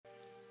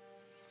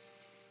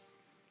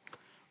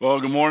Well,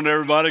 good morning,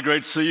 everybody.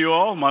 Great to see you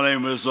all. My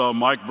name is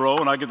Mike Breaux,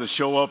 and I get to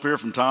show up here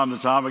from time to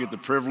time. I get the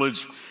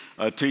privilege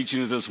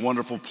teaching at this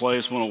wonderful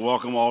place. I want to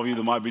welcome all of you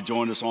that might be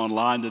joining us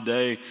online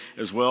today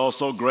as well.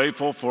 So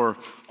grateful for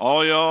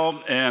all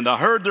y'all. And I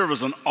heard there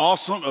was an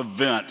awesome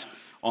event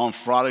on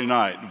Friday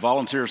night,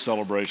 volunteer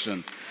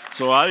celebration.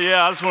 So I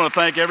just want to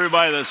thank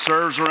everybody that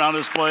serves around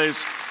this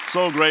place.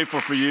 So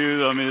grateful for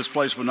you. I mean, this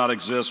place would not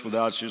exist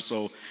without you.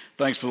 So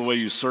thanks for the way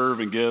you serve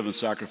and give and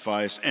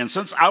sacrifice. And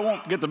since I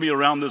won't get to be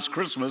around this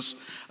Christmas,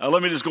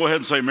 let me just go ahead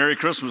and say Merry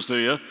Christmas to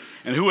you.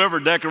 And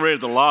whoever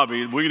decorated the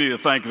lobby, we need to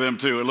thank them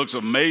too. It looks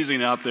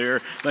amazing out there.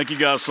 Thank you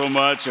guys so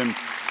much. And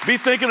be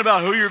thinking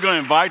about who you're going to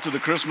invite to the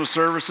Christmas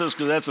services,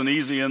 because that's an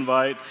easy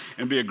invite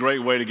and be a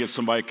great way to get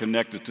somebody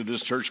connected to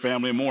this church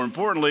family, and more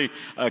importantly,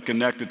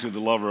 connected to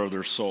the lover of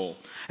their soul.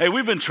 Hey,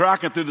 we've been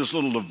tracking through this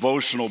little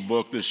devotional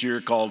book this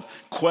year called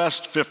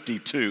Quest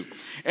 52.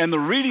 And the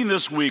reading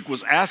this week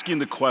was asking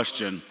the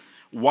question,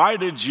 why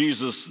did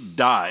Jesus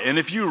die? And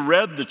if you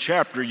read the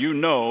chapter, you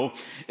know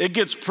it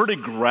gets pretty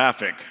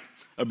graphic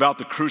about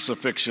the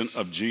crucifixion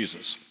of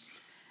Jesus.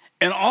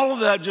 And all of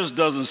that just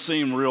doesn't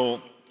seem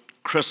real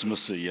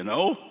Christmassy, you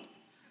know?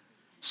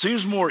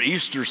 Seems more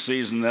Easter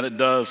season than it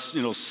does,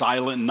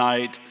 Silent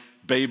Night,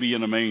 baby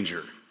in a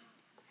manger.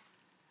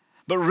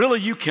 But really,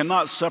 you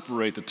cannot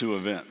separate the two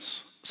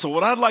events. So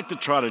what I'd like to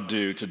try to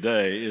do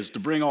today is to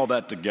bring all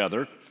that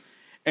together.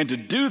 And to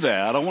do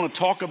that, I want to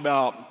talk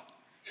about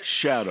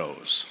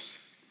shadows.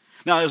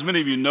 Now, as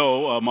many of you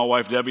know, my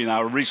wife Debbie and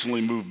I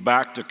recently moved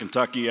back to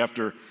Kentucky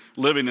after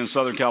living in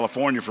Southern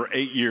California for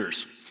 8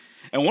 years.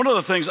 And one of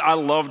the things I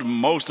loved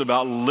most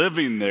about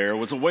living there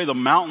was the way the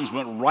mountains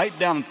went right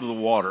down into the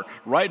water,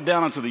 right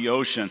down into the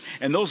ocean.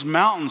 And those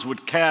mountains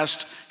would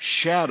cast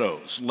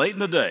shadows late in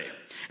the day.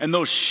 And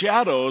those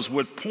shadows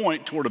would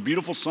point toward a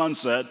beautiful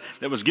sunset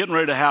that was getting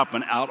ready to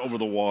happen out over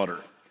the water.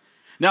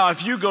 Now,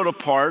 if you go to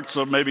parts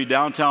of maybe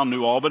downtown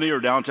New Albany or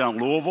downtown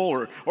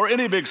Louisville or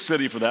any big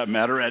city for that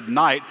matter at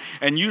night,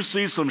 and you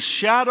see some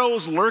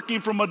shadows lurking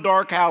from a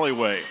dark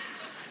alleyway,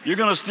 you're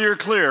going to steer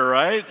clear,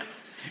 right?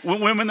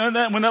 When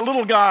that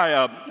little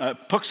guy,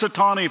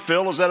 Puxatawny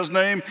Phil, is that his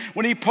name?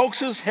 When he pokes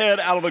his head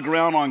out of the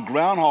ground on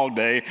Groundhog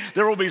Day,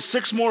 there will be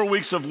 6 more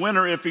weeks of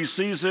winter if he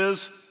sees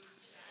his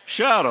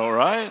shadow,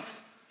 right?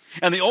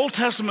 And the Old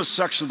Testament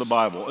section of the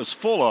Bible is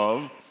full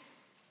of,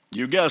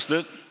 you guessed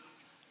it,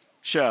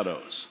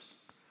 shadows.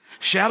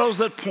 Shadows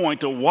that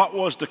point to what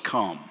was to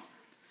come.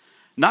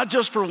 Not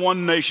just for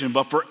one nation,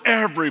 but for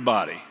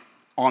everybody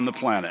on the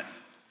planet.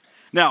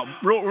 Now,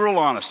 real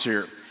honest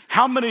here.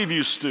 How many of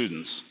you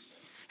students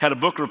had a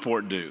book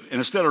report due, and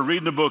instead of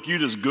reading the book, you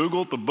just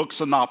Googled the book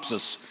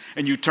synopsis,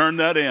 and you turned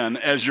that in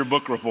as your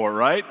book report,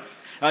 right?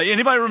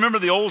 Anybody remember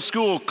the old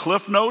school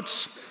Cliff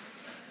Notes?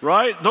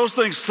 Right? Those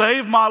things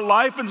saved my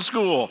life in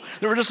school.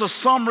 They were just a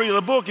summary of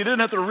the book. You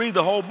didn't have to read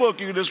the whole book.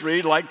 You could just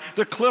read like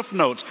the Cliff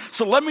Notes.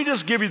 So let me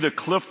just give you the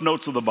Cliff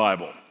Notes of the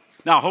Bible.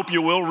 Now, I hope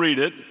you will read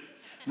it.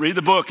 Read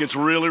the book. It's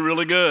really,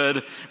 really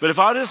good. But if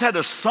I just had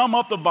to sum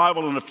up the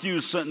Bible in a few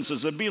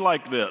sentences, it'd be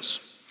like this.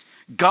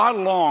 God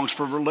longs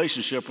for a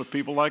relationship with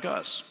people like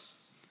us.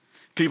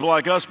 People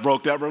like us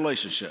broke that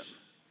relationship.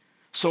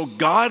 So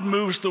God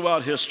moves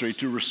throughout history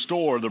to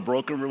restore the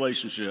broken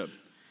relationship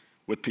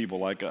with people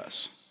like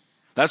us.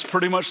 That's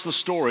pretty much the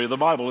story of the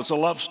Bible. It's a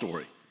love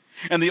story.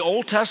 And the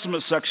Old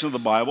Testament section of the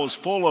Bible is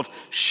full of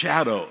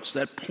shadows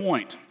that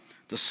point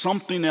to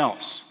something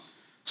else,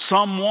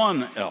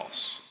 someone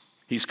else.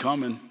 He's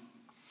coming.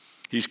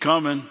 He's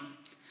coming.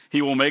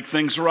 He will make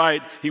things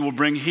right. He will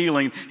bring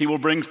healing. He will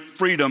bring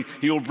freedom.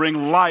 He will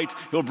bring light.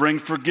 He'll bring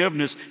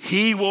forgiveness.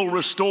 He will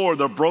restore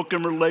the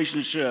broken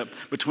relationship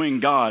between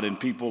God and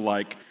people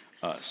like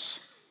us.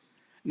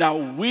 Now,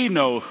 we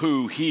know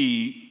who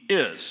he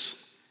is.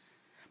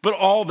 But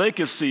all they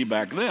could see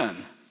back then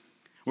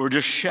were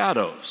just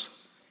shadows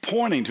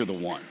pointing to the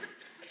one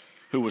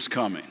who was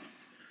coming.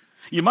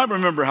 You might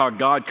remember how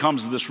God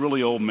comes to this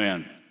really old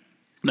man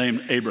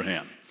named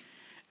Abraham.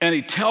 And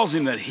he tells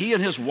him that he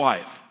and his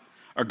wife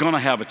are going to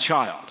have a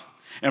child.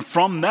 And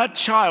from that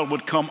child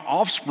would come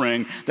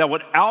offspring that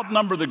would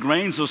outnumber the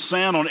grains of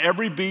sand on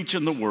every beach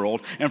in the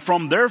world. And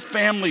from their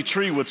family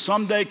tree would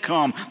someday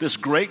come this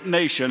great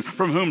nation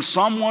from whom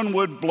someone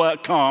would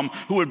come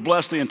who would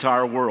bless the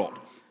entire world.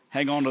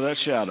 Hang on to that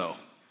shadow.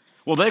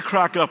 Well, they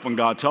crack up when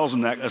God tells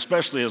them that,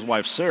 especially his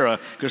wife Sarah,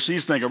 because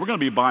she's thinking, we're going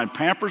to be buying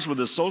Pampers with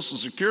this Social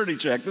Security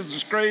check. This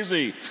is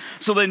crazy.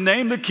 So they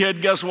name the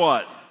kid, guess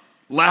what?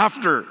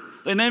 Laughter.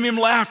 They name him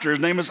Laughter.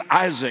 His name is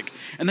Isaac.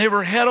 And they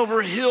were head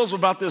over heels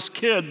about this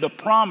kid, the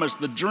promise,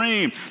 the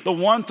dream, the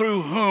one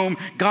through whom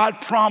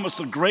God promised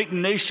a great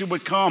nation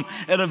would come.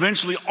 And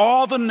eventually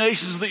all the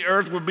nations of the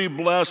earth would be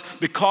blessed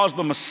because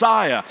the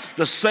Messiah,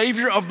 the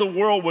Savior of the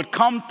world, would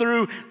come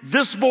through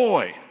this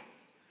boy.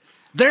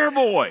 Their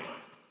boy.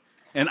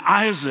 And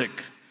Isaac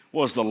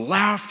was the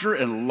laughter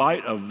and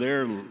light of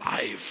their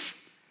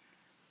life.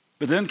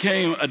 But then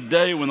came a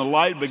day when the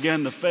light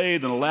began to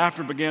fade and the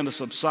laughter began to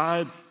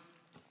subside.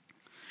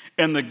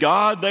 And the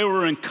God they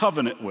were in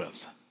covenant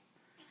with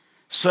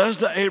says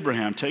to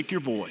Abraham, take your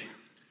boy,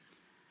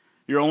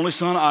 your only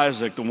son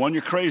Isaac, the one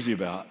you're crazy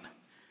about,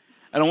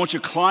 and I want you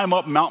to climb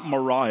up Mount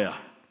Moriah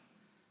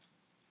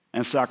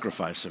and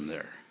sacrifice him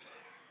there.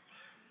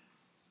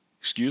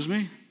 Excuse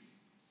me?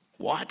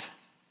 What?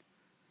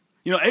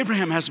 You know,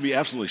 Abraham has to be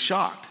absolutely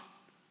shocked.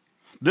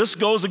 This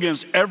goes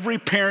against every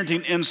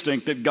parenting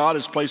instinct that God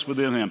has placed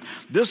within him.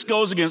 This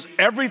goes against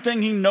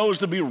everything he knows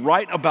to be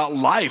right about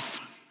life.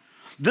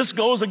 This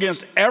goes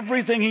against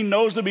everything he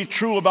knows to be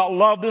true about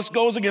love. This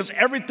goes against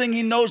everything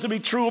he knows to be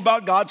true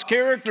about God's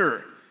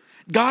character.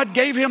 God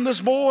gave him this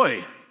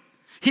boy.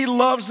 He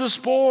loves this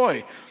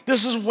boy.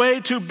 This is way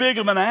too big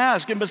of an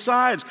ask. And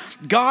besides,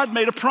 God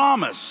made a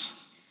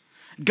promise.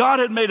 God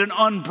had made an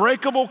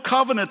unbreakable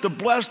covenant to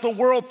bless the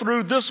world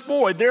through this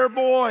boy, their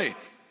boy.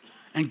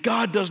 And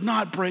God does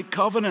not break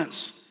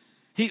covenants.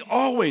 He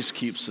always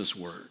keeps his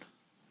word.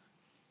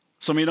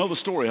 Some of you know the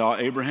story, how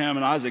Abraham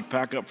and Isaac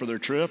pack up for their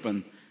trip,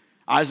 and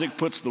Isaac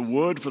puts the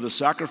wood for the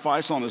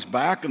sacrifice on his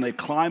back, and they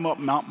climb up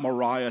Mount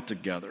Moriah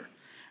together.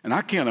 And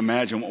I can't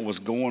imagine what was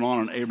going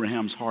on in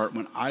Abraham's heart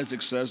when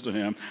Isaac says to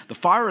him, the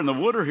fire and the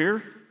wood are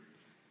here,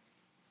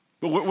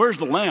 but where's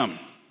the lamb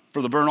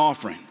for the burnt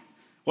offering?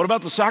 What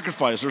about the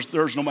sacrifice?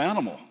 There's no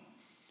animal.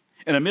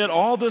 And amid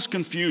all this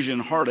confusion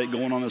and heartache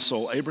going on in his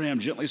soul, Abraham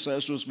gently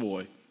says to his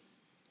boy,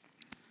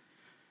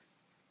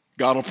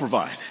 God will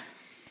provide.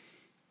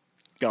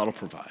 God will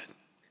provide.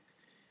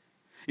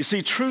 You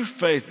see, true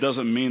faith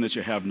doesn't mean that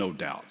you have no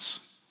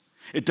doubts.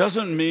 It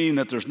doesn't mean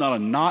that there's not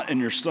a knot in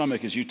your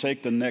stomach as you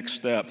take the next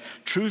step.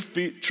 True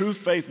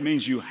faith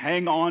means you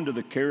hang on to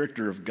the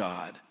character of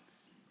God,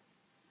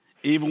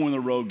 even when the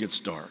road gets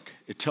dark.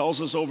 It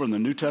tells us over in the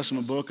New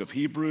Testament book of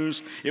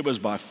Hebrews, it was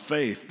by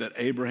faith that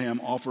Abraham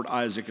offered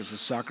Isaac as a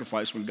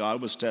sacrifice when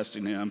God was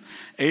testing him.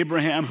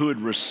 Abraham, who had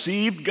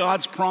received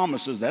God's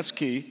promises, that's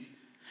key,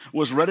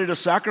 was ready to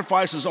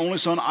sacrifice his only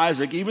son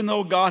Isaac, even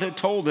though God had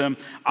told him,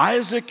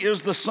 Isaac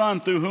is the son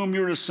through whom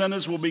your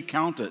descendants will be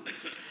counted.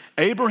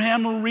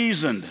 Abraham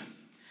reasoned.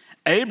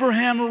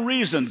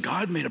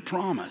 God made a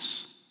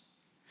promise.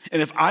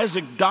 And if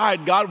Isaac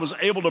died, God was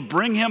able to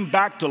bring him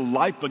back to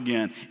life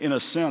again. In a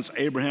sense,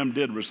 Abraham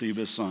did receive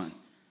his son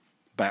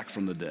back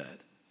from the dead.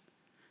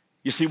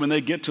 You see, when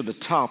they get to the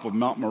top of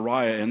Mount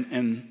Moriah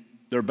and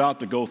they're about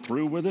to go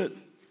through with it,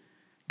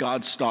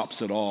 God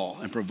stops it all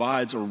and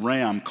provides a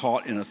ram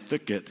caught in a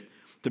thicket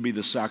to be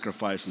the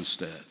sacrifice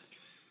instead.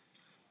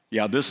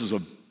 Yeah, this is a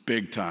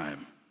big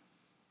time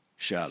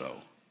shadow.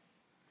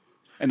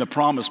 And the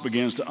promise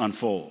begins to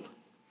unfold.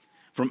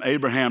 From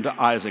Abraham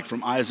to Isaac,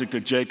 from Isaac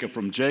to Jacob,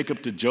 from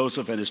Jacob to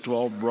Joseph and his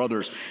 12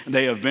 brothers. And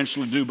they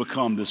eventually do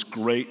become this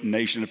great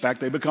nation. In fact,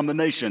 they become the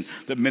nation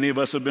that many of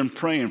us have been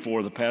praying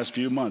for the past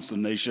few months, the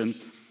nation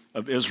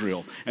of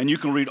Israel. And you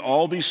can read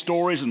all these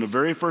stories in the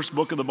very first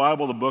book of the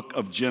Bible, the book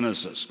of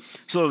Genesis.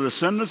 So the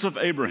descendants of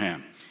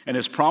Abraham and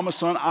his promised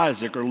son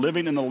Isaac are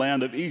living in the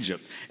land of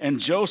Egypt.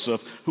 And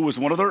Joseph, who was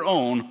one of their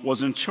own,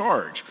 was in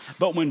charge.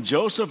 But when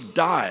Joseph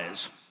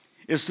dies,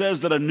 it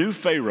says that a new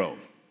Pharaoh,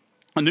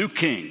 a new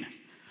king,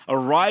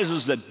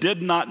 arises that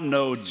did not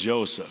know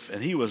Joseph,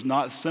 and he was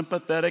not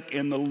sympathetic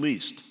in the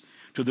least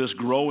to this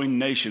growing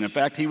nation. In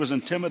fact, he was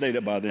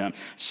intimidated by them.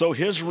 So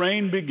his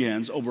reign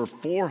begins over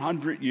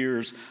 400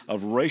 years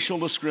of racial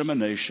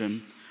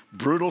discrimination,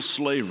 brutal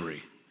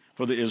slavery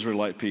for the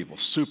Israelite people.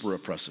 Super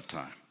oppressive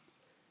time.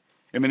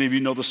 And many of you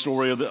know the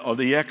story of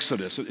the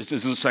Exodus. It's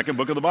in the second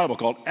book of the Bible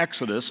called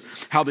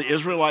Exodus, how the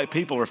Israelite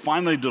people are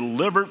finally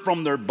delivered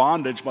from their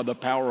bondage by the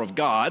power of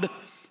God.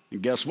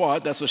 And guess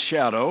what? That's a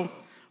shadow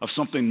of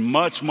something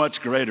much,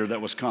 much greater that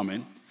was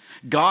coming.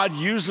 God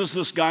uses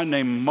this guy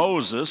named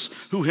Moses,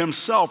 who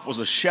himself was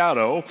a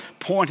shadow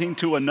pointing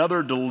to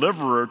another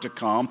deliverer to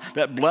come,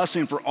 that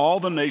blessing for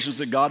all the nations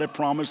that God had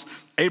promised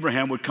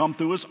Abraham would come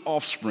through his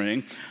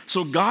offspring.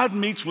 So God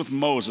meets with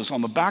Moses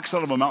on the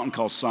backside of a mountain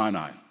called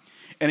Sinai,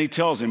 and he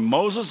tells him,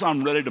 Moses,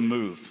 I'm ready to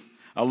move.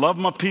 I love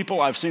my people.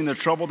 I've seen the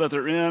trouble that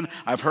they're in.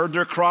 I've heard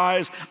their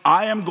cries.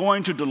 I am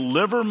going to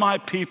deliver my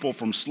people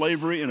from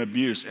slavery and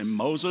abuse. And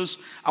Moses,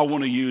 I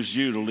want to use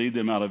you to lead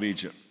them out of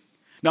Egypt.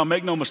 Now,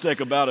 make no mistake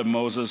about it,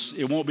 Moses.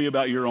 It won't be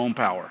about your own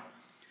power.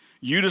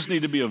 You just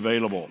need to be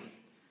available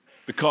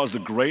because the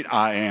great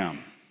I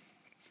am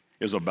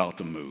is about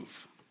to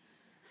move.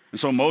 And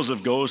so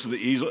Moses goes to the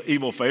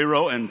evil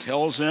Pharaoh and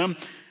tells him,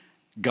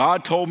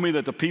 God told me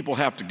that the people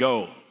have to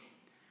go.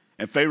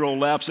 And Pharaoh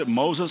laughs at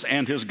Moses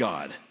and his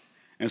God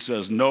and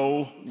says,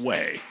 no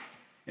way.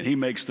 And he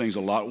makes things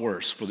a lot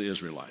worse for the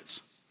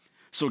Israelites.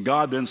 So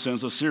God then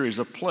sends a series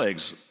of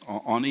plagues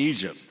on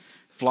Egypt.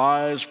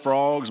 Flies,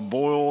 frogs,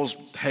 boils,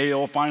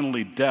 hail,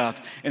 finally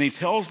death. And he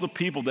tells the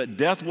people that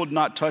death would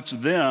not touch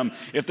them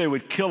if they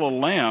would kill a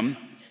lamb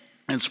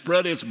and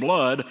spread its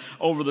blood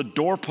over the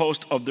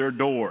doorpost of their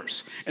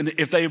doors. And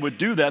if they would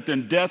do that,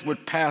 then death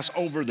would pass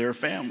over their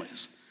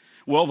families.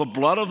 Well, the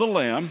blood of the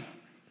lamb,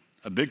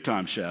 a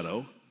big-time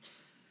shadow,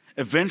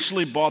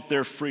 eventually bought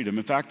their freedom.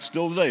 In fact,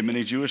 still today,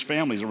 many Jewish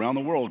families around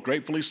the world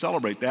gratefully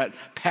celebrate that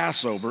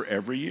Passover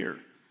every year.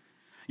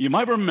 You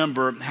might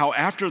remember how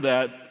after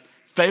that,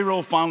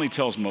 Pharaoh finally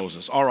tells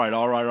Moses, all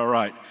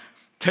right,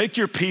 Take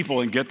your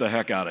people and get the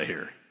heck out of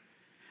here.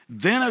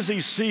 Then as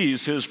he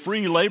sees his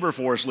free labor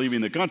force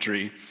leaving the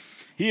country,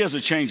 he has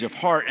a change of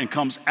heart and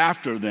comes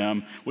after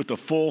them with the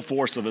full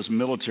force of his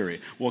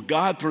military. Well,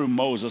 God, through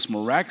Moses,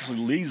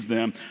 miraculously leads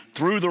them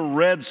through the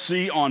Red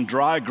Sea on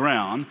dry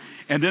ground,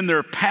 and then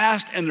their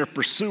past and their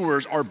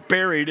pursuers are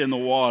buried in the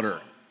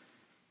water.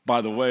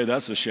 By the way,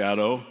 that's a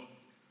shadow of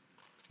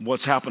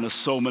what's happened to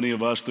so many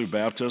of us through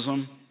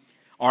baptism.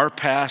 Our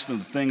past and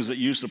the things that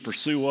used to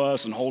pursue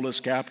us and hold us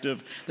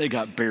captive, they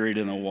got buried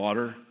in the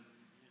water.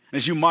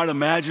 As you might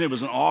imagine, it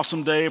was an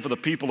awesome day for the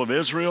people of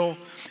Israel.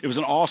 It was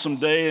an awesome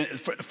day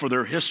for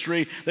their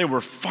history. They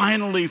were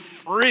finally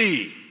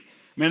free.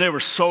 Man, they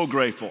were so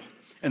grateful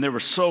and they were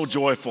so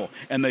joyful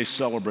and they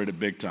celebrated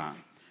big time.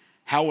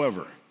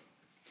 However,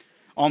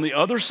 on the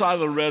other side of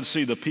the Red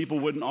Sea, the people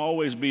wouldn't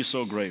always be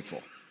so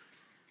grateful.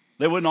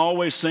 They wouldn't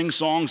always sing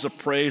songs of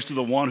praise to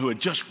the one who had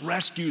just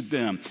rescued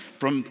them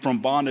from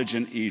bondage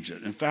in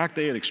Egypt. In fact,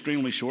 they had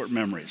extremely short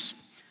memories.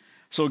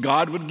 So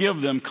God would give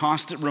them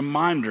constant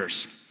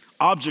reminders,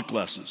 object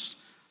lessons,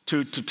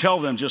 to tell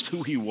them just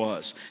who he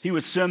was. He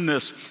would send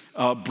this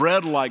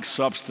bread-like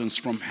substance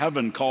from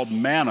heaven called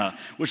manna,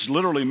 which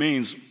literally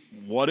means,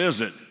 what is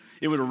it?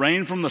 It would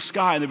rain from the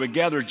sky, and they would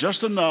gather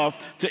just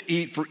enough to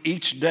eat for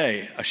each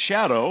day, a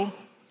shadow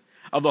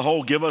of the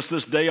whole give us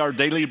this day our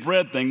daily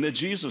bread thing that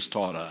Jesus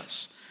taught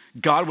us.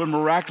 God would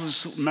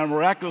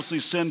miraculously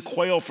send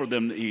quail for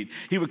them to eat.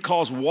 He would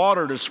cause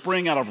water to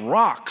spring out of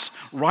rocks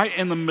right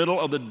in the middle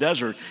of the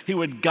desert. He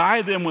would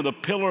guide them with a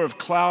pillar of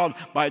cloud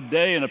by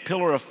day and a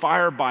pillar of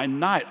fire by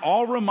night.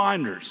 All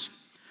reminders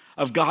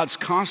of God's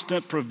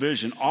constant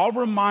provision. All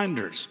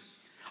reminders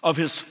of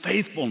his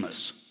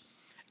faithfulness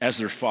as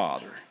their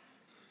Father.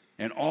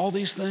 And all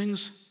these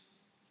things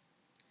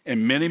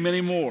and many,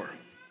 many more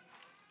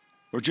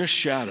were just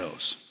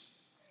shadows.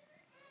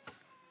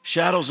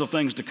 Shadows of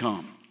things to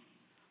come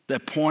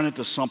that pointed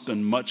to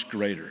something much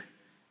greater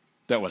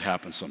that would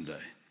happen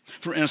someday.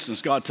 For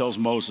instance, God tells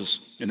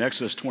Moses in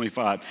Exodus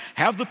 25,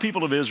 have the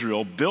people of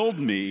Israel build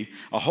me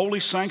a holy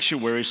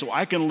sanctuary so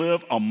I can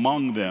live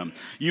among them.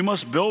 You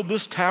must build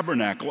this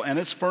tabernacle and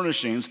its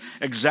furnishings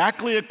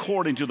exactly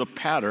according to the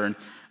pattern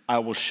I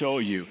will show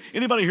you.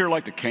 Anybody here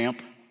like to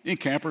camp? Any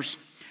campers?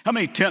 How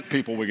many tent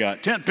people we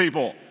got? Tent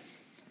people,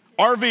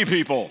 RV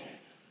people,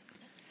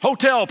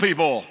 hotel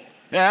people.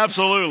 Yeah,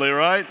 absolutely,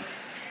 right?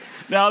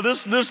 Now,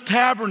 this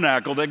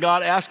tabernacle that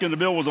God asked him to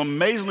build was an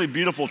amazingly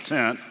beautiful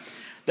tent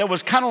that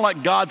was kind of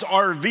like God's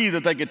RV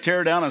that they could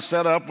tear down and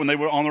set up when they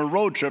were on their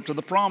road trip to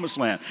the Promised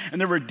Land.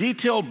 And there were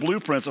detailed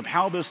blueprints of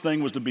how this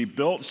thing was to be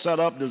built, set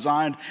up,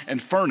 designed,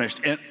 and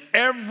furnished. And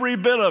every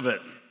bit of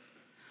it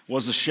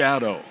was a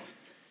shadow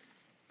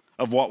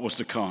of what was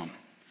to come.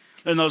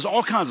 And there's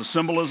all kinds of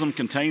symbolism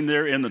contained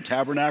there in the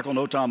tabernacle.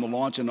 No time to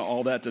launch into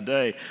all that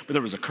today. But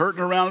there was a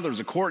curtain around it. There was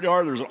a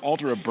courtyard. There was an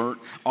altar of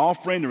burnt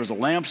offering. There was a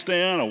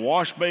lampstand, a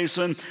wash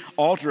basin,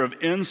 altar of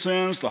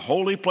incense, the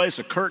holy place,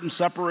 a curtain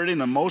separating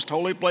the most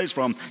holy place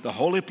from the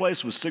holy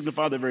place, which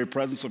signified the very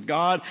presence of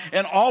God.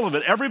 And all of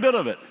it, every bit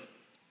of it,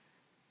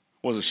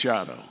 was a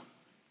shadow.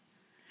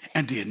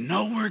 And do you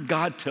know where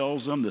God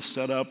tells them to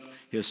set up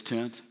his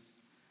tent?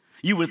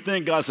 You would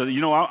think God said,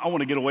 I want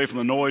to get away from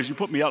the noise. You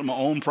put me out in my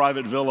own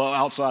private villa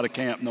outside of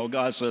camp. No,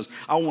 God says,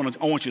 I want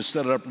you to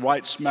set it up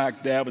right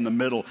smack dab in the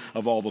middle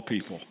of all the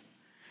people.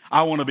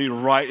 I want to be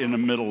right in the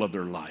middle of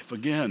their life.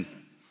 Again,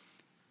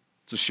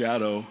 it's a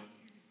shadow.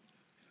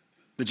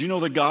 Did you know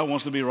that God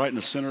wants to be right in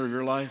the center of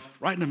your life?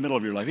 Right in the middle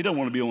of your life. He doesn't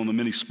want to be on the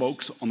many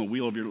spokes on the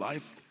wheel of your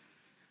life.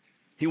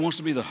 He wants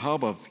to be the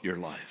hub of your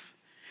life.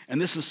 And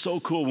this is so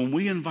cool. When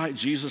we invite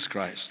Jesus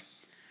Christ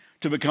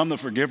to become the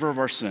forgiver of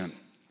our sin,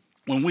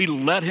 when we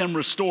let him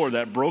restore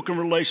that broken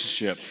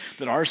relationship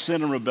that our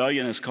sin and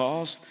rebellion has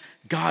caused,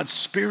 God's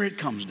Spirit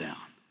comes down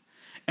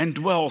and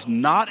dwells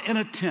not in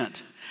a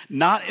tent,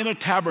 not in a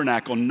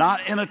tabernacle,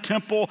 not in a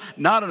temple,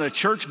 not in a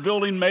church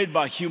building made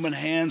by human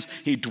hands.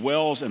 He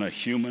dwells in a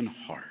human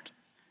heart.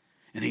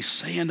 And he's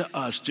saying to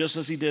us, just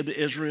as he did to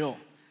Israel,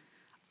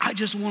 I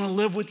just want to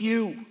live with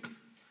you.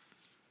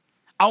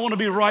 I want to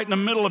be right in the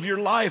middle of your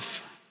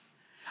life.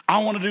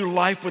 I want to do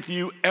life with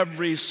you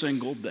every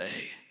single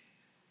day.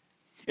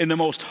 In the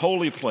most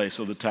holy place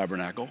of the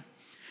tabernacle,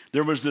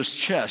 there was this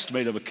chest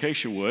made of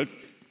acacia wood.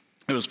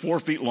 It was 4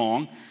 feet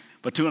long,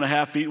 but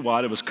 2.5 feet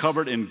wide. It was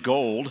covered in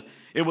gold.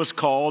 It was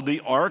called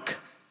the Ark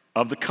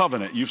of the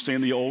Covenant. You've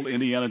seen the old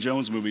Indiana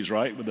Jones movies,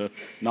 right? Where the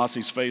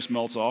Nazi's face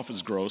melts off.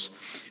 It's gross.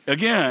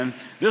 Again,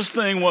 this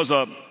thing was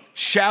a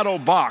shadow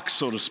box,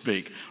 so to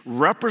speak,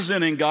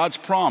 representing God's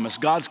promise,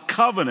 God's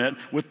covenant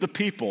with the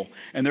people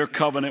and their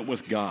covenant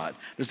with God.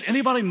 Does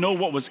anybody know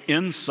what was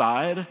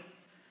inside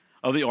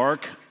of the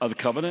Ark of the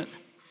Covenant?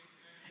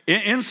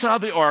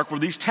 Inside the Ark were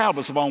these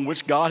tablets upon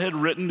which God had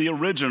written the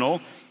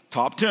original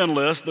top 10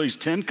 list. These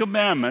 10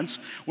 commandments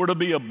were to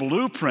be a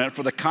blueprint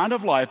for the kind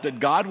of life that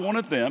God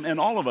wanted them, and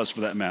all of us for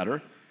that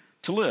matter,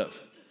 to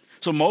live.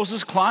 So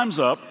Moses climbs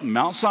up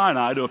Mount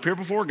Sinai to appear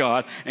before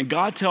God, and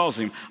God tells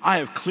him, I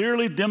have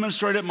clearly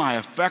demonstrated my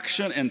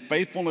affection and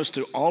faithfulness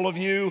to all of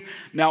you.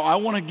 Now I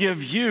want to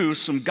give you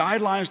some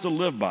guidelines to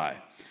live by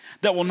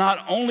that will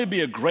not only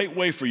be a great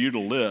way for you to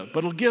live, but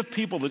it'll give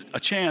people a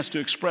chance to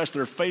express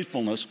their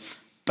faithfulness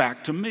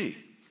back to me.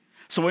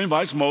 So he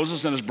invites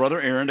Moses and his brother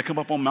Aaron to come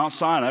up on Mount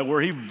Sinai,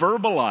 where he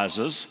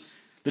verbalizes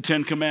the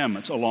 10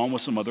 Commandments along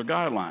with some other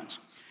guidelines.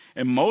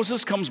 And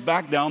Moses comes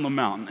back down the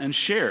mountain and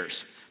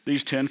shares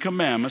these 10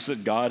 Commandments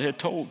that God had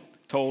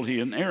told he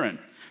and Aaron.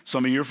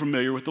 Some of you are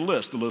familiar with the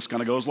list. The list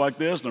kind of goes like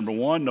this. Number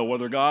 1, no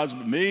other gods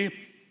but me.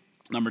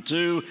 Number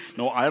 2,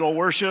 no idol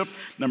worship.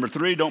 Number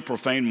 3, don't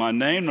profane my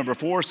name. Number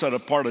 4, set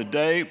apart a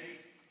day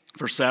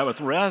for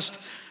Sabbath rest.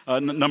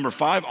 Number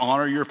 5,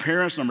 honor your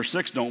parents. Number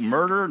 6, don't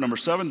murder. Number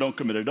 7, don't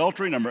commit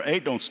adultery. Number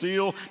 8, don't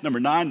steal. Number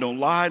 9, don't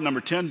lie.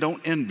 Number 10,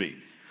 don't envy.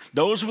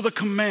 Those were the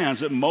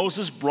commands that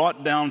Moses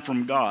brought down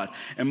from God.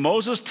 And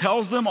Moses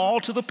tells them all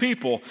to the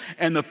people,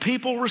 and the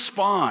people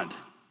respond.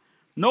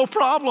 No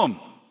problem.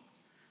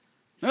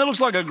 That looks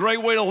like a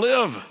great way to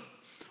live.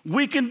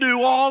 We can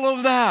do all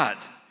of that.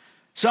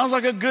 Sounds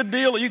like a good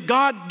deal.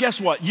 God, guess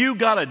what? You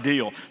got a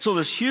deal. So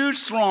this huge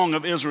throng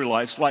of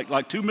Israelites,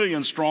 like 2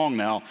 million strong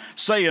now,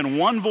 say in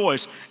one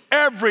voice,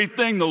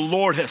 everything the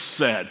Lord has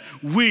said,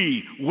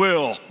 we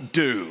will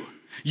do.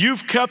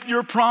 You've kept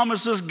your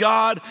promises,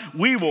 God.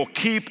 We will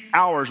keep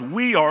ours.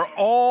 We are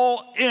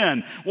all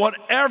in.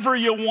 Whatever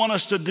you want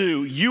us to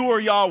do, you are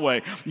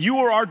Yahweh. You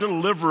are our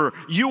deliverer.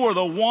 You are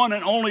the one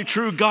and only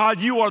true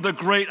God. You are the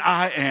great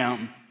I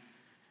am.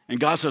 And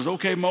God says,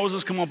 okay,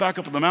 Moses, come on back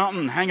up to the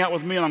mountain and hang out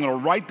with me, and I'm going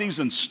to write these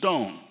in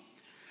stone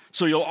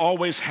so you'll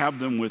always have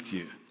them with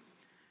you.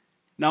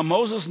 Now,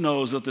 Moses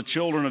knows that the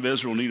children of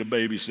Israel need a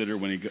babysitter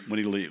when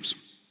he leaves.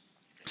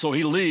 So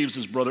he leaves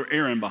his brother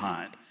Aaron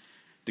behind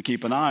to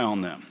keep an eye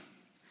on them.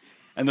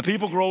 And the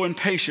people grow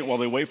impatient while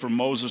they wait for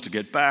Moses to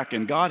get back,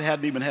 and God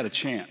hadn't even had a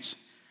chance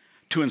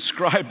to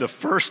inscribe the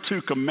first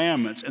 2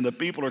 commandments, and the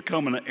people are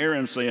coming to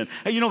Aaron saying,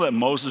 hey, you know that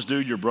Moses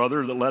dude, your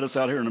brother that led us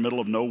out here in the middle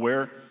of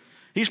nowhere?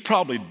 He's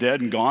probably dead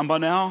and gone by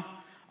now.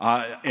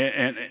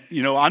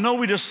 You know, I know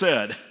we just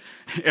said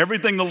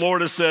everything the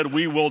Lord has said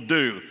we will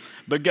do,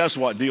 but guess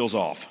what? Deal's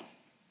off.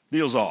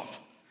 Deal's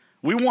off.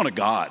 We want a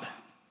God.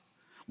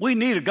 We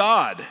need a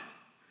God.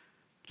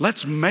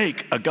 Let's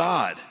make a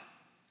God.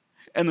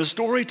 And the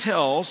story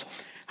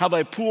tells how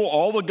they pull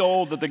all the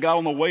gold that they got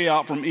on the way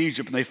out from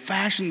Egypt, and they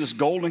fashion this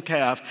golden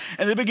calf,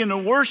 and they begin to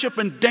worship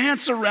and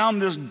dance around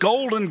this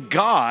golden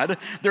God.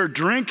 They're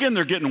drinking,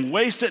 they're getting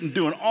wasted, and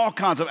doing all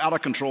kinds of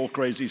out-of-control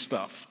crazy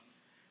stuff.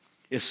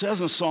 It says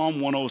in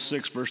Psalm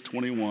 106, verse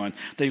 21,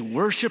 they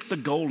worshiped the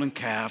golden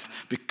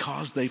calf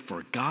because they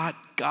forgot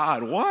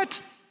God. What?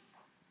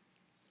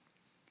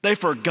 They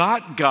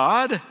forgot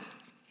God?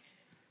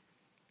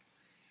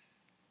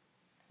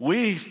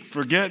 We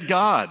forget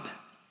God.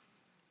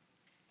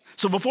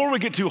 So before we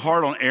get too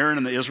hard on Aaron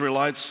and the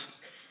Israelites,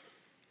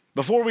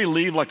 before we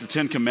leave like the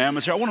 10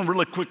 Commandments here, I want to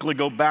really quickly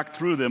go back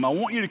through them. I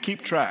want you to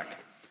keep track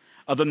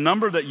of the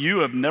number that you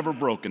have never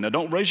broken. Now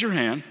don't raise your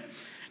hand.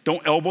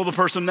 Don't elbow the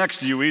person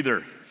next to you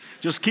either.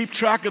 Just keep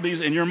track of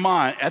these in your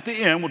mind. At the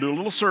end, we'll do a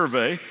little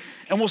survey,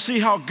 and we'll see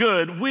how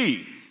good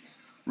we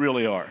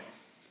really are.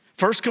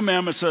 First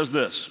commandment says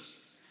this: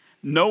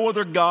 no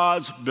other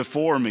gods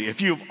before me. If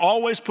you've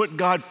always put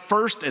God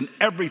first in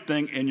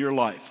everything in your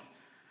life,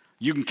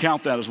 you can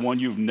count that as one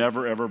you've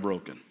never, ever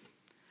broken.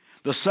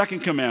 The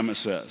second commandment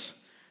says,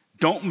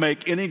 don't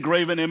make any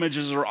graven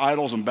images or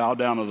idols and bow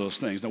down to those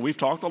things. Now, we've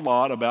talked a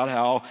lot about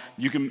how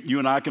you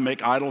and I can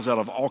make idols out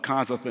of all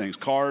kinds of things: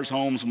 cars,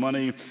 homes,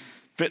 money,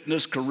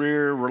 fitness,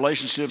 career,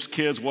 relationships,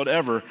 kids,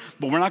 whatever.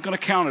 But we're not going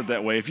to count it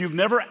that way. If you've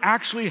never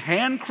actually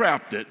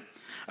handcrafted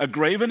a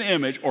graven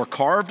image or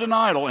carved an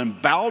idol and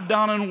bowed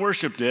down and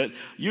worshiped it,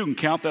 you can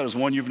count that as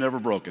one you've never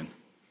broken.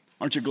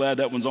 Aren't you glad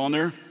that one's on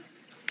there?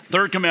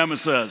 Third commandment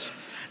says,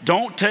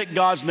 don't take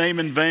God's name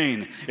in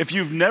vain. If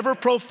you've never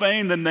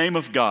profaned the name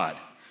of God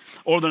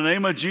or the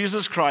name of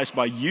Jesus Christ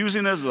by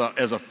using it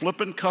as a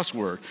flippant cuss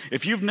word,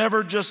 if you've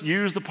never just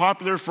used the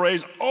popular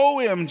phrase,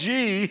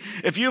 OMG,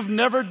 if you've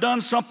never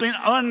done something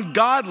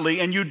ungodly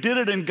and you did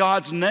it in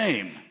God's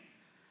name,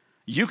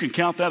 you can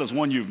count that as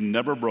one you've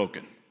never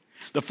broken.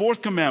 The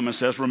fourth commandment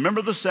says,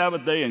 remember the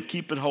Sabbath day and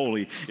keep it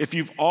holy. If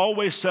you've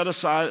always set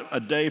aside a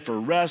day for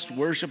rest,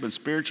 worship, and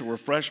spiritual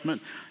refreshment,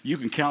 you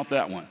can count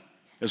that one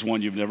as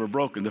one you've never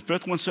broken. The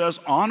fifth one says,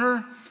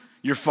 honor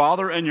your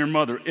father and your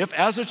mother. If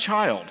as a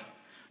child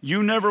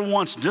you never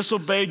once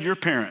disobeyed your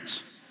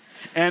parents,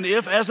 and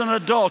if as an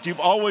adult you've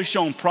always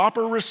shown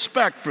proper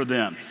respect for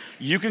them,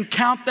 you can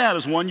count that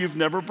as one you've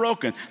never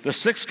broken. The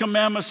sixth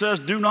commandment says,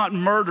 do not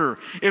murder.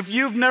 If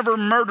you've never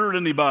murdered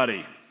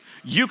anybody,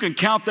 you can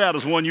count that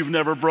as one you've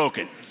never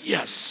broken.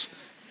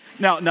 Yes.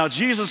 Now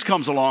Jesus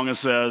comes along and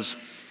says,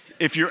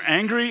 if you're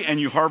angry and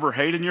you harbor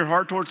hate in your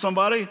heart towards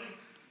somebody,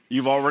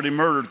 you've already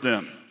murdered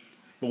them.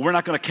 But we're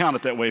not going to count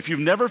it that way. If you've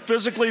never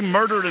physically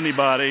murdered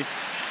anybody,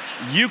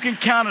 You can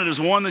count it as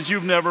one that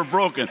you've never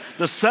broken.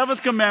 The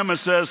seventh commandment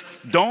says,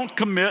 don't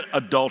commit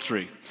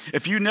adultery.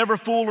 If you never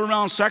fooled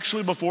around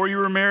sexually before you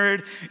were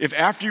married, if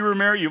after you were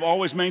married you've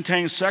always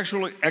maintained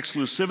sexual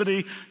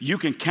exclusivity, you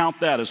can count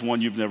that as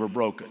one you've never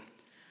broken.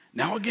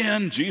 Now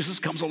again, Jesus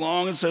comes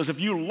along and says, if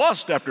you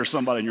lust after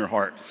somebody in your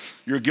heart,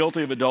 you're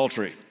guilty of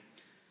adultery.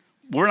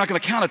 We're not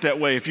going to count it that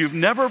way. If you've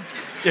never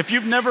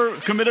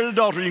committed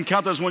adultery, you can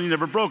count that as one you've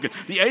never broken.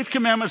 The eighth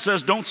commandment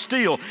says don't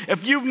steal.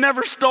 If you've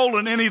never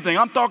stolen anything,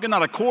 I'm talking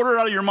not a quarter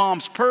out of your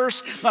mom's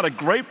purse, not a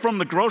grape from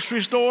the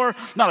grocery store,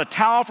 not a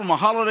towel from a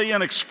Holiday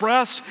Inn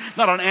Express,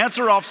 not an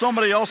answer off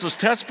somebody else's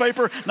test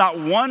paper, not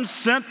 1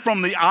 cent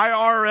from the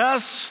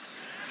IRS,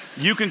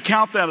 you can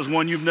count that as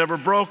one you've never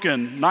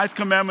broken. Ninth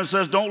commandment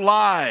says don't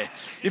lie.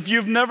 If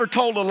you've never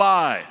told a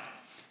lie,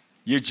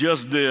 you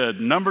just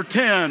did. Number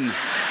 10.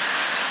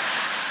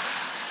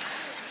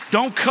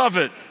 Don't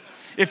covet.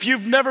 If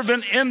you've never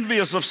been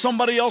envious of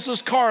somebody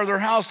else's car, their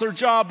house, their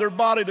job, their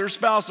body, their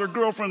spouse, their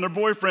girlfriend, their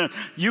boyfriend,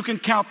 you can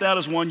count that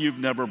as one you've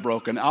never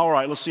broken. All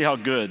right, let's see how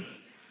good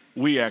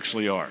we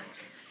actually are.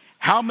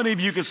 How many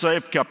of you could say,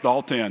 I've kept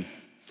all 10?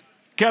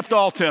 Kept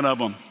all 10 of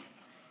them.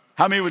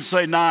 How many would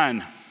say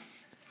 9?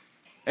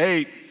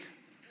 8?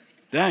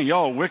 Dang,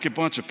 y'all a wicked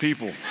bunch of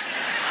people.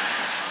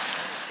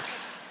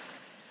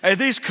 Hey,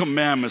 these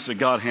commandments that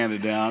God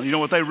handed down, you know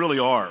what they really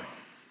are?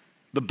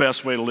 The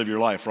best way to live your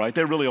life, right?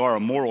 They really are a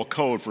moral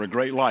code for a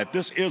great life.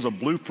 This is a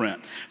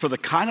blueprint for the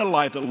kind of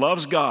life that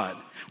loves God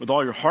with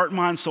all your heart,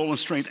 mind, soul, and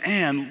strength,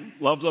 and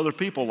loves other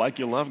people like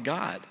you love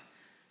God.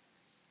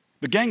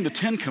 But gang, the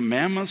 10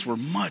 commandments were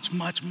much,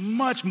 much,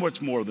 much,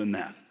 much more than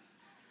that.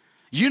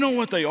 You know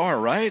what they are,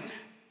 right?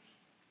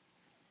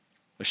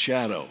 A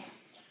shadow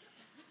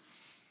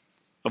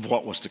of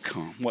what was to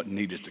come, what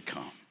needed to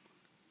come.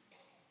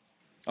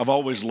 I've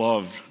always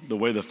loved the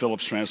way the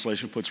Phillips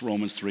translation puts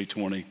Romans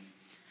 3:20.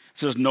 It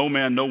says, no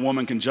man, no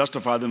woman can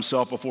justify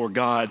themselves before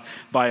God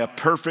by a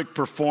perfect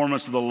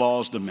performance of the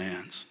law's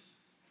demands.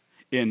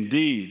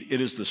 Indeed,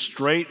 it is the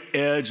straight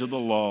edge of the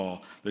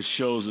law that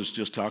shows us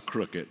just how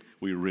crooked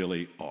we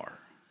really are.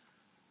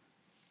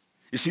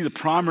 You see, the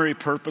primary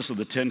purpose of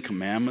the 10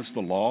 commandments,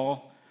 the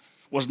law,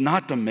 was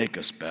not to make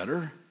us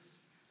better,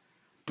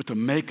 but to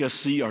make us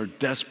see our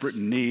desperate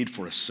need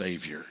for a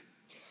Savior.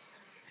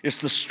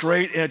 It's the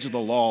straight edge of the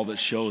law that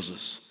shows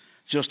us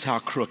just how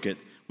crooked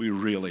we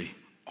really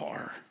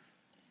are.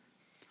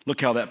 Look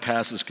how that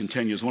passage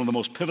continues. One of the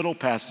most pivotal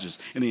passages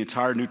in the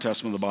entire New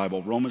Testament of the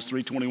Bible, Romans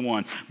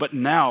 3:21. But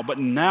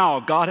now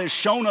God has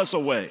shown us a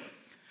way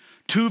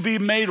to be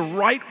made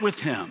right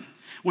with him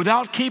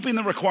without keeping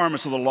the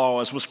requirements of the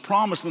law, as was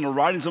promised in the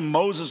writings of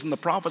Moses and the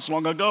prophets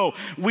long ago.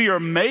 We are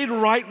made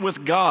right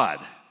with God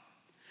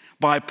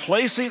by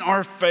placing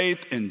our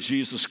faith in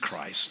Jesus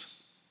Christ.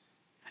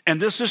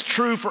 And this is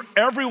true for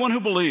everyone who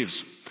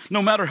believes,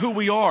 no matter who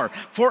we are,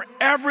 for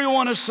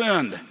everyone has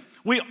sinned.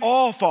 We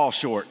all fall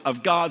short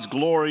of God's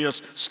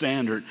glorious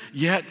standard.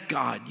 Yet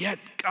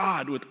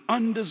God, with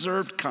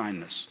undeserved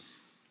kindness,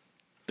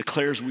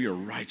 declares we are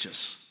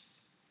righteous.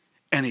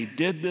 And he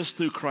did this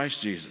through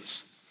Christ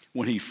Jesus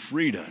when he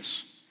freed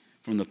us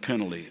from the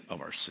penalty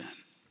of our sin.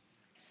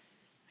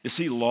 You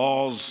see,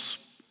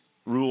 laws,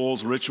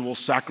 rules, rituals,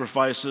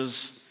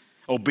 sacrifices,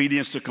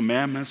 obedience to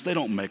commandments, they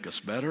don't make us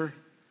better.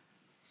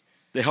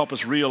 They help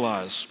us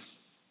realize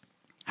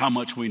how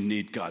much we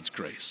need God's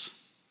grace.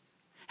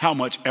 How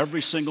much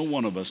every single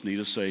one of us need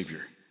a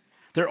Savior.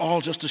 They're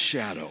all just a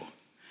shadow,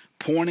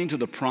 pointing to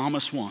the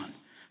promised one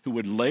who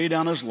would lay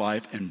down his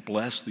life and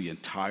bless the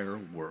entire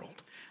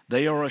world.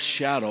 They are a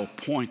shadow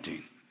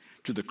pointing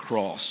to the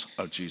cross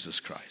of Jesus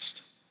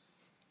Christ.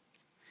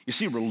 You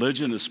see,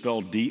 religion is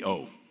spelled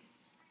D-O.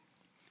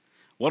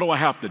 What do I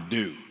have to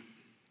do?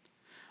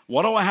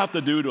 What do I have to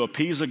do to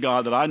appease a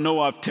God that I know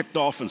I've ticked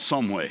off in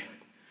some way?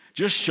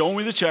 Just show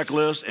me the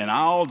checklist and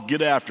I'll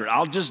get after it.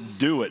 I'll just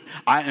do it.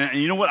 And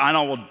you know what? I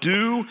will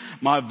do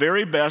my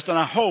very best, and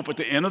I hope at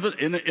the end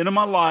of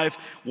my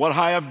life, what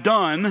I have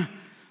done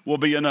will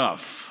be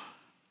enough.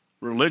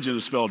 Religion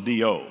is spelled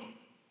D-O.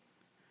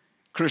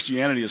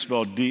 Christianity is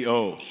spelled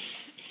D-O-N-E.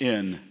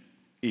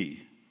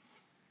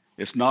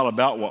 It's not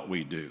about what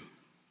we do.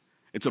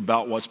 It's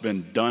about what's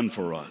been done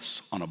for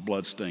us on a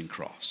bloodstained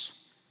cross.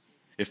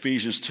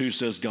 Ephesians 2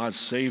 says God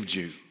saved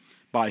you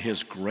by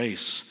his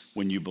grace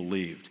when you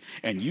believed.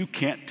 And you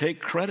can't take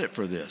credit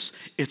for this.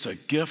 It's a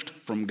gift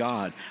from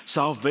God.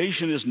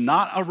 Salvation is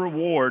not a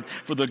reward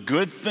for the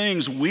good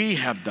things we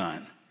have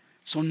done.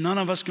 So none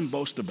of us can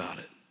boast about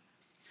it.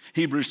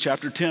 Hebrews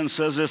chapter 10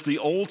 says this, the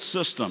old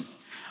system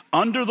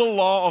under the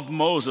law of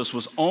Moses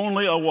was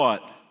only a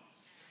what?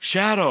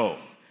 Shadow.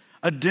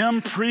 A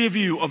dim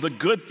preview of the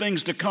good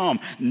things to come,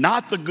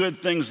 not the good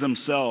things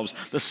themselves.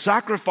 The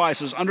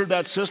sacrifices under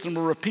that system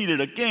were repeated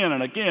again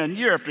and again,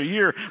 year after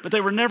year, but they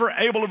were never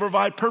able to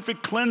provide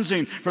perfect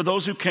cleansing for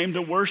those who came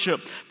to worship.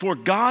 For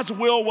God's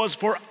will was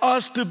for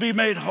us to be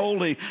made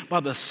holy by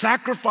the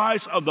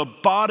sacrifice of the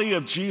body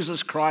of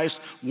Jesus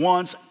Christ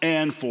once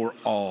and for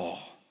all.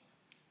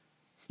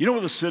 You know where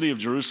the city of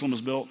Jerusalem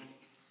was built?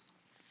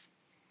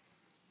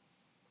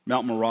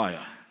 Mount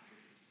Moriah,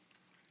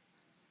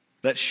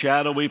 that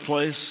shadowy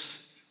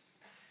place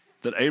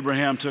that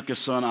Abraham took his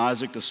son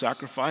Isaac to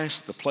sacrifice,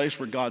 the place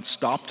where God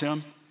stopped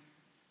him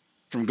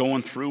from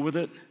going through with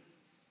it,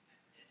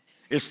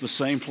 it's the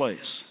same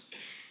place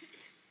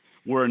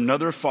where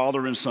another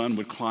father and son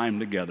would climb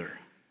together.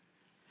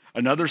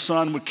 Another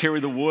son would carry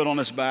the wood on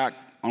his back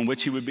on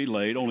which he would be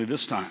laid, only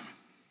this time,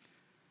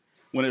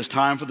 when it was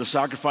time for the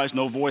sacrifice,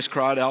 no voice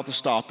cried out to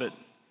stop it.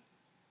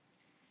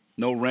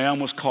 No ram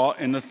was caught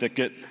in the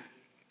thicket.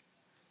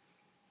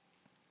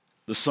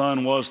 The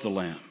son was the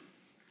lamb.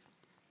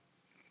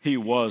 He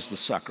was the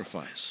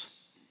sacrifice.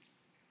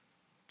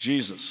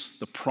 Jesus,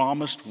 the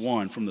promised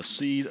one from the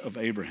seed of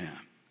Abraham,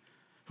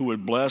 who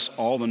would bless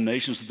all the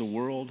nations of the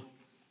world,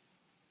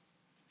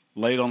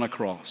 laid on a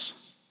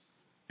cross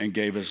and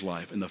gave his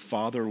life. And the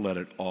Father let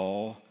it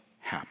all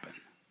happen.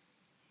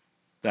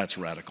 That's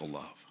radical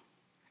love.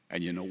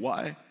 And you know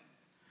why?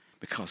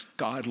 Because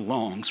God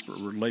longs for a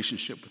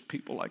relationship with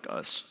people like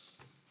us.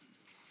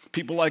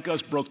 People like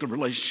us broke the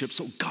relationship,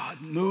 so God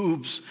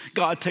moves.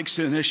 God takes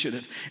the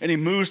initiative, and he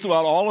moves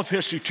throughout all of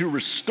history to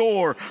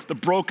restore the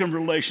broken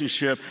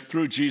relationship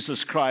through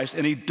Jesus Christ,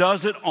 and he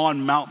does it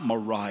on Mount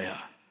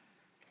Moriah.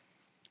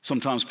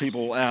 Sometimes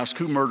people will ask,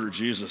 who murdered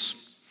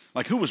Jesus?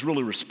 Like, who was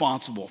really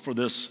responsible for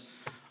this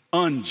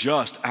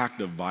unjust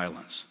act of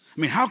violence? I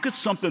mean, how could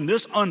something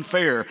this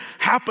unfair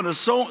happen to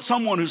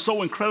someone who's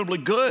so incredibly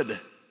good?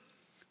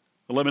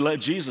 Well, let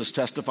Jesus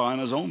testify on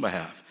his own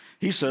behalf.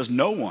 He says,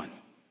 no one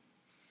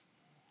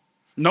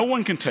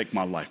can take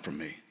my life from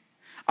me.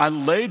 I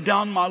laid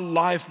down my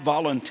life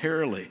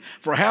voluntarily,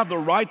 for I have the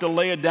right to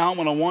lay it down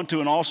when I want to,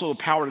 and also the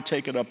power to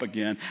take it up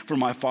again, for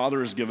my Father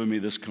has given me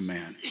this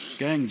command.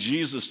 Gang,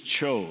 Jesus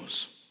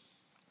chose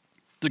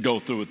to go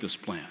through with this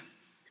plan.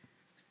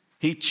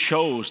 He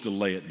chose to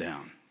lay it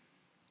down.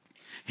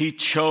 He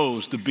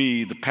chose to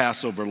be the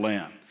Passover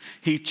lamb.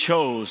 He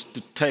chose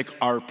to take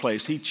our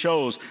place. He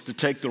chose to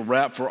take the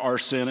rap for our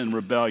sin and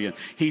rebellion.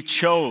 He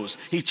chose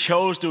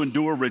to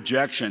endure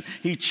rejection.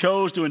 He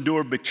chose to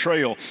endure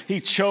betrayal. He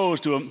chose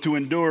to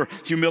endure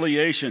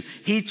humiliation.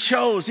 He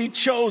chose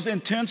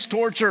intense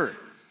torture.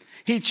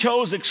 He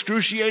chose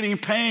excruciating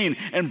pain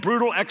and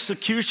brutal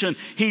execution.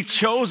 He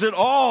chose it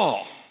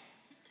all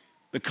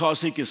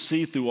because he could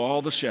see through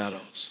all the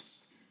shadows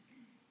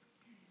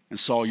and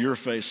saw your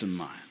face and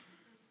mine.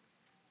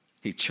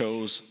 He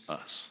chose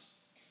us.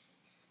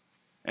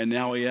 And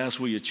now he asks,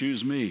 will you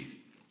choose me?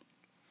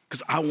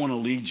 Because I want to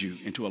lead you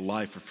into a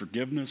life of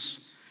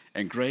forgiveness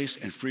and grace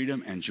and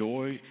freedom and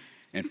joy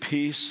and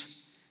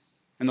peace.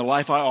 And the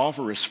life I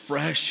offer is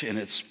fresh and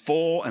it's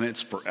full and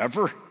it's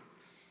forever.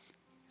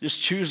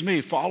 Just choose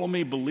me, follow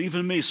me, believe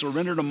in me,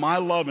 surrender to my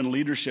love and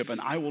leadership, and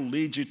I will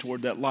lead you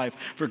toward that life.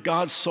 For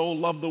God so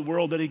loved the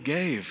world that he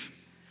gave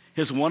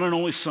his one and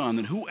only Son,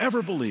 that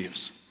whoever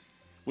believes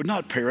would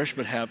not perish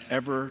but have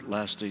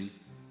everlasting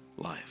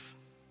life.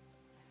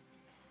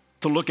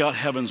 To look out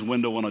heaven's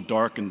window on a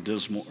dark and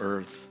dismal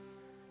earth.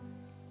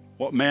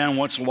 What man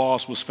once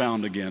lost was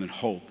found again, and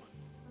hope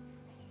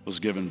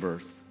was given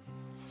birth.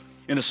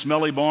 In a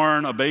smelly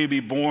barn, a baby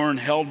born,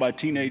 held by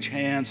teenage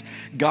hands,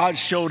 God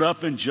showed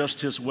up in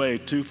just his way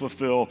to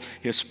fulfill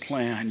his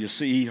plan. You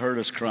see, he heard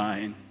us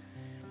crying,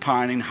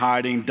 pining,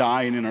 hiding,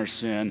 dying in our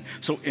sin.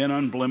 So in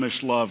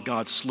unblemished love,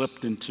 God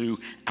slipped into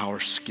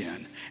our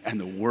skin, and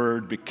the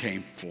Word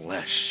became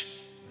flesh.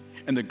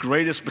 And the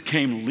greatest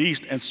became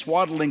least, and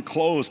swaddling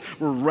clothes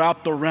were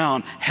wrapped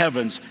around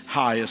heaven's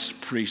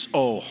highest priest.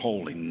 Oh,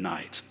 holy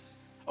night.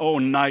 Oh,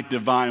 night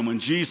divine, when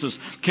Jesus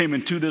came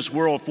into this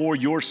world for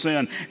your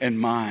sin and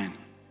mine.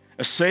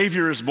 A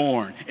Savior is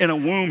born. In a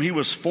womb he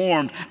was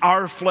formed,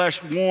 our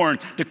flesh worn,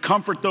 to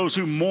comfort those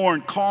who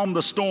mourn, calm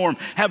the storm,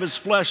 have his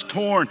flesh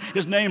torn,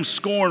 his name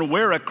scorned,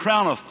 wear a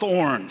crown of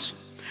thorns.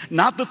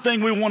 Not the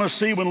thing we want to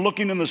see when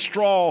looking in the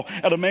straw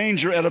at a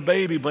manger at a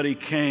baby, but he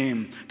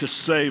came to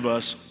save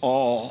us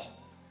all.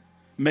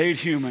 Made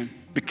human,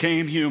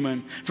 became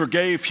human,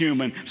 forgave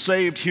human,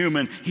 saved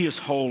human. He is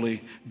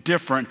holy,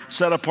 different,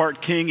 set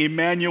apart King,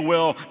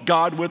 Emmanuel,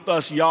 God with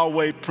us,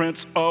 Yahweh,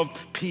 Prince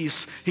of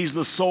Peace. He's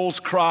the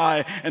soul's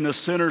cry and the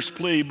sinner's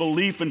plea,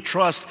 belief and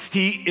trust.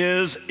 He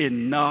is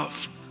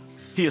enough.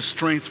 He is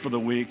strength for the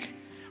weak,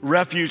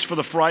 refuge for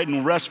the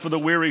frightened, rest for the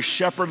weary,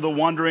 shepherd of the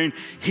wandering,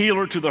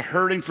 healer to the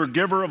hurting,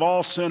 forgiver of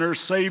all sinners,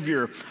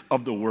 savior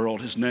of the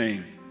world. His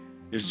name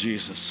is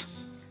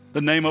Jesus, the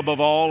name above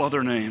all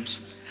other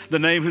names, the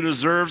name who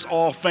deserves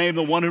all fame,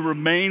 the one who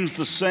remains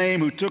the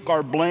same, who took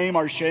our blame,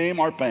 our shame,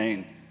 our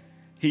pain.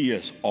 He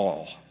is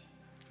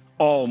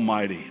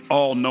almighty,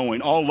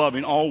 all-knowing,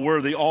 all-loving,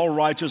 all-worthy,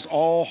 all-righteous,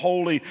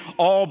 all-holy,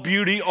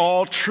 all-beauty,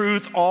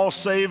 all-truth,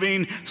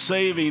 all-saving,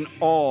 saving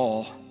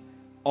all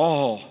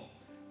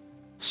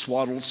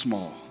swaddled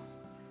small.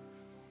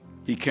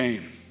 He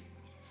came.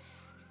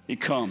 He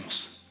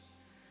comes.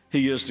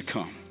 He is to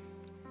come.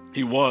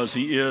 He was,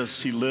 he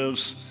is, he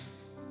lives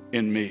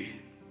in me.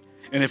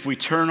 And if we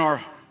turn our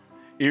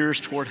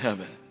ears toward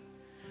heaven,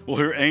 we'll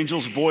hear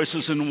angels'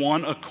 voices in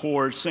one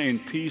accord saying,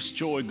 peace,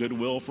 joy,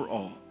 goodwill for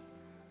all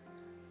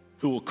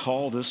who will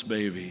call this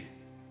baby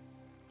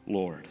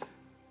Lord.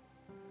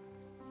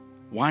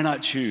 Why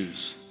not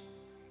choose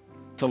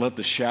to let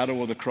the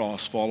shadow of the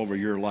cross fall over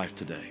your life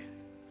today?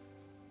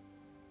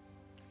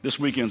 This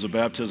weekend's a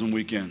baptism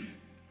weekend,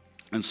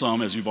 and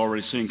some, as you've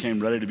already seen, came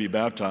ready to be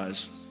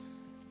baptized.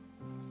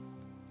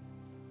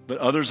 But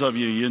others of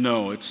you, you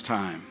know it's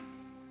time.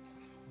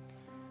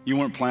 You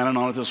weren't planning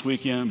on it this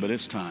weekend, but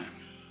it's time.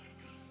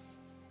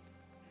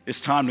 It's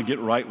time to get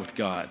right with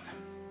God.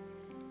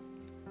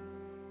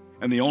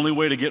 And the only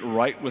way to get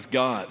right with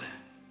God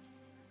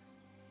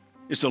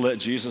is to let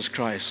Jesus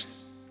Christ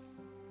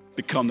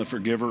become the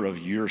forgiver of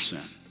your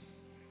sin,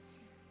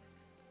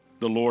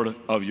 the Lord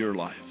of your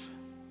life.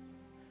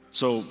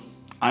 So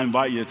I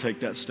invite you to take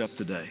that step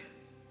today.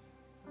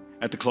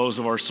 At the close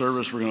of our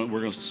service, we're going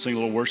to sing a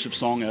little worship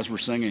song as we're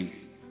singing.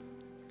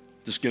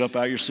 Just get up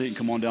out of your seat and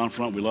come on down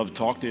front. We love to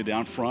talk to you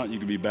down front. You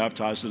can be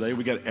baptized today.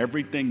 We got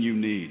everything you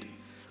need.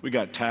 We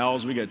got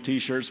towels, we got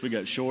T-shirts, we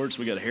got shorts,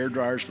 we got hair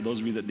dryers for those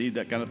of you that need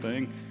that kind of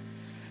thing.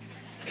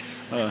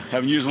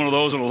 Haven't used one of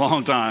those in a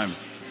long time.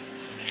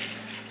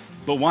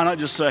 But why not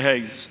just say,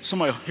 hey,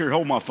 somebody here,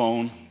 hold my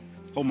phone,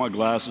 hold my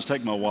glasses,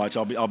 take my watch,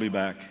 I'll be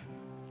back.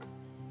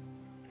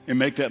 And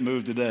make that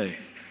move today.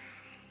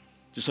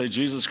 Just say,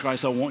 Jesus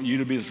Christ, I want you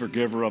to be the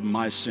forgiver of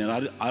my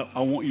sin.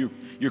 I want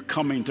your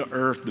coming to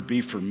earth to be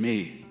for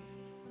me.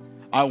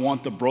 I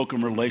want the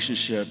broken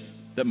relationship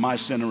that my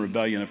sin and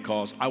rebellion have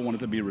caused. I want it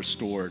to be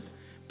restored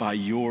by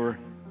your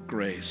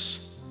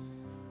grace.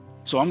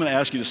 So I'm going to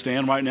ask you to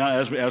stand right now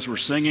as we're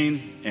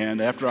singing, and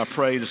after I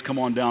pray, just come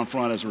on down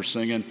front as we're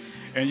singing,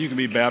 and you can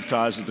be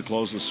baptized at the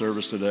close of the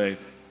service today.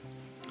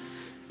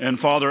 And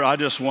Father, I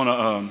just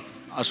want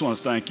to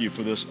thank you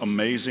for this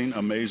amazing,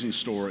 amazing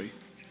story.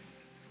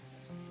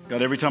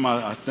 God, every time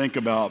I think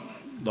about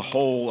the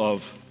whole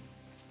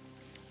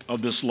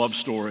of this love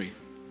story,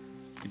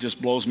 it just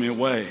blows me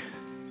away.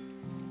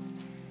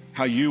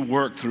 How you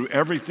work through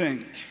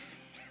everything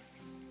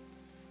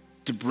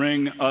to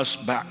bring us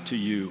back to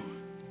you.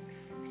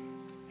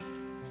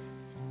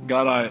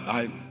 God,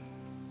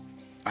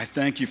 I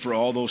thank you for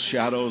all those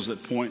shadows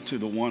that point to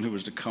the one who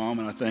is to come,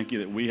 and I thank you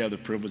that we have the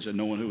privilege of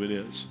knowing who it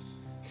is.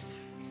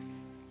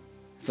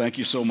 Thank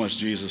you so much,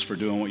 Jesus, for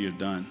doing what you've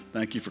done.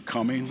 Thank you for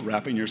coming,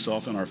 wrapping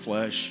yourself in our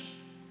flesh,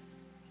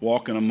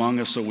 walking among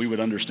us so we would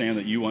understand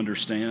that you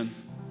understand,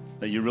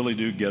 that you really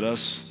do get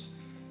us.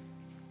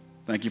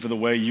 Thank you for the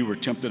way you were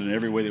tempted in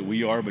every way that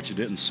we are, but you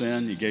didn't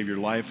sin. You gave your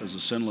life as a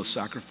sinless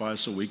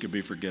sacrifice so we could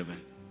be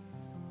forgiven.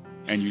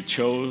 And you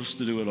chose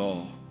to do it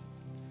all.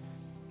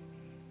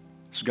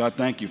 So God,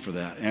 thank you for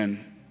that.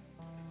 And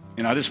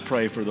I just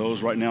pray for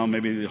those right now,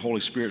 maybe the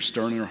Holy Spirit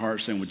stirring in their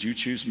heart saying, would you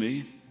choose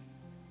me?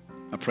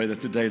 I pray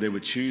that today they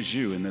would choose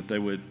you and that they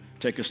would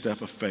take a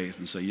step of faith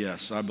and say,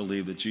 yes, I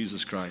believe that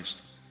Jesus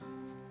Christ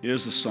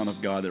is the Son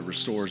of God that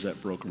restores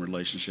that broken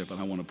relationship, and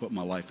I want to put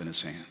my life in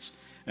his hands,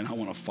 and I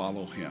want to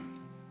follow him.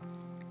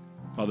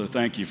 Father,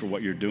 thank you for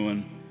what you're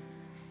doing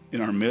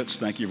in our midst.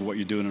 Thank you for what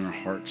you're doing in our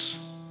hearts.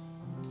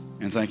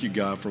 And thank you,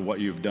 God, for what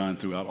you've done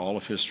throughout all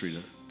of history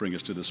to bring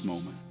us to this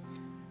moment.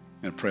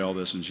 And I pray all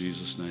this in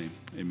Jesus' name.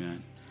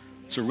 Amen.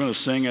 So we're going to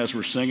sing as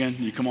we're singing.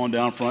 You come on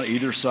down front,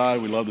 either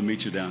side. We'd love to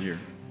meet you down here.